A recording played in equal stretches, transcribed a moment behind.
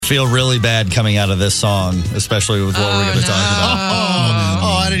feel really bad coming out of this song, especially with what we're going to talk about.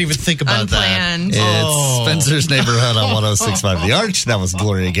 I didn't even think about Unplanned. that. It's Spencer's Neighborhood on 106.5 The Arch. That was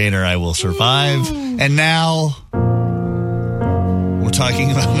Gloria Gaynor, I Will Survive. And now we're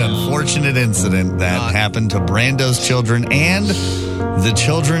talking about an unfortunate incident that happened to Brando's children and the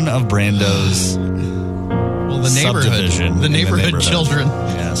children of Brando's subdivision. The neighborhood children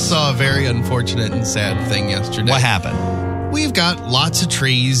Yes. saw a very unfortunate and sad thing yesterday. What happened? We've got lots of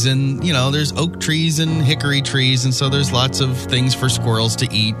trees and, there's oak trees and hickory trees. And so there's lots of things for squirrels to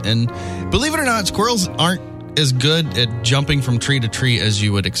eat. And believe it or not, squirrels aren't as good at jumping from tree to tree as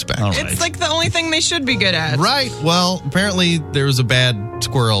you would expect. All right. It's like the only thing they should be good at. Right. Well, apparently there was a bad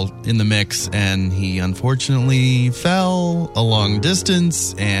squirrel in the mix, and he unfortunately fell a long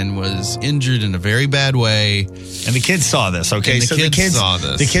distance and was injured in a very bad way. And the kids saw this, okay? And the kids saw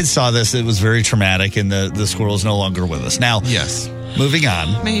this. The kids saw this. It was very traumatic, and the squirrel's no longer with us. Now, Yes. moving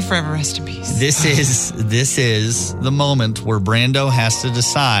on. May he forever rest in peace. This is the moment where Brando has to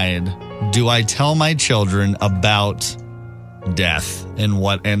decide, do I tell my children about death and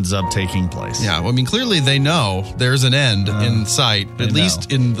what ends up taking place? Yeah, well, I mean, clearly they know there's an end in sight, at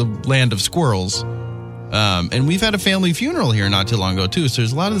least in the land of squirrels. And we've had a family funeral here not too long ago, too. So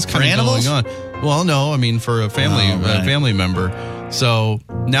there's a lot of this kind of going on. Well, no, I mean, for a family member. So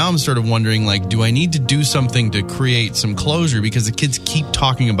now I'm sort of wondering, do I need to do something to create some closure? Because the kids keep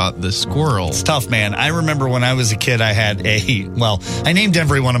talking about the squirrel. It's tough, man. I remember when I was a kid, I had I named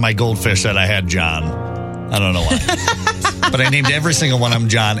every one of my goldfish that I had John. I don't know why. But I named every single one of them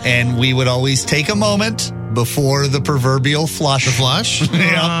John. And we would always take a moment before the proverbial flush. The flush? We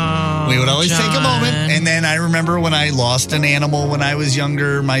would always take a moment. And then I remember when I lost an animal when I was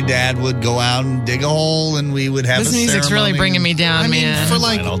younger, my dad would go out and dig a hole and we would have This a music's ceremony. really bringing me down, man.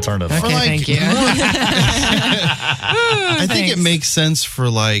 I'll turn it Okay, thank you. I think it makes sense for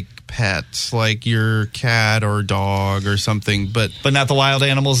pets, like your cat or dog or something, but not the wild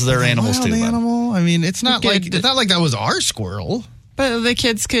animals. They're animals too. Animal? I mean, it's not like that was our squirrel. But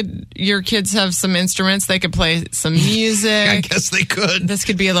your kids have some instruments. They could play some music. I guess they could. This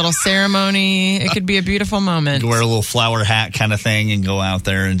could be a little ceremony. It could be a beautiful moment. You wear a little flower hat kind of thing and go out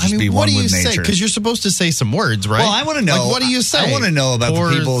there and just be one with nature. What do you say? Because you're supposed to say some words, right? Well, I want to know. What do you say? I want to know about the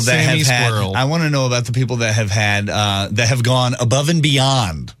people that have had. I want to know about the people that have had that have gone above and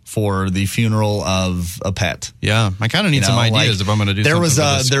beyond for the funeral of a pet. Yeah, I kind of need some ideas if I'm going to do something with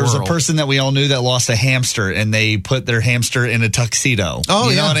this there was a squirrel. person that we all knew that lost a hamster, and they put their hamster in a tuxedo. Oh,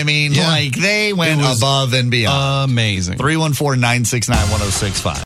 you know what I mean? Yeah. They went above and beyond. Amazing. 314-969-1065.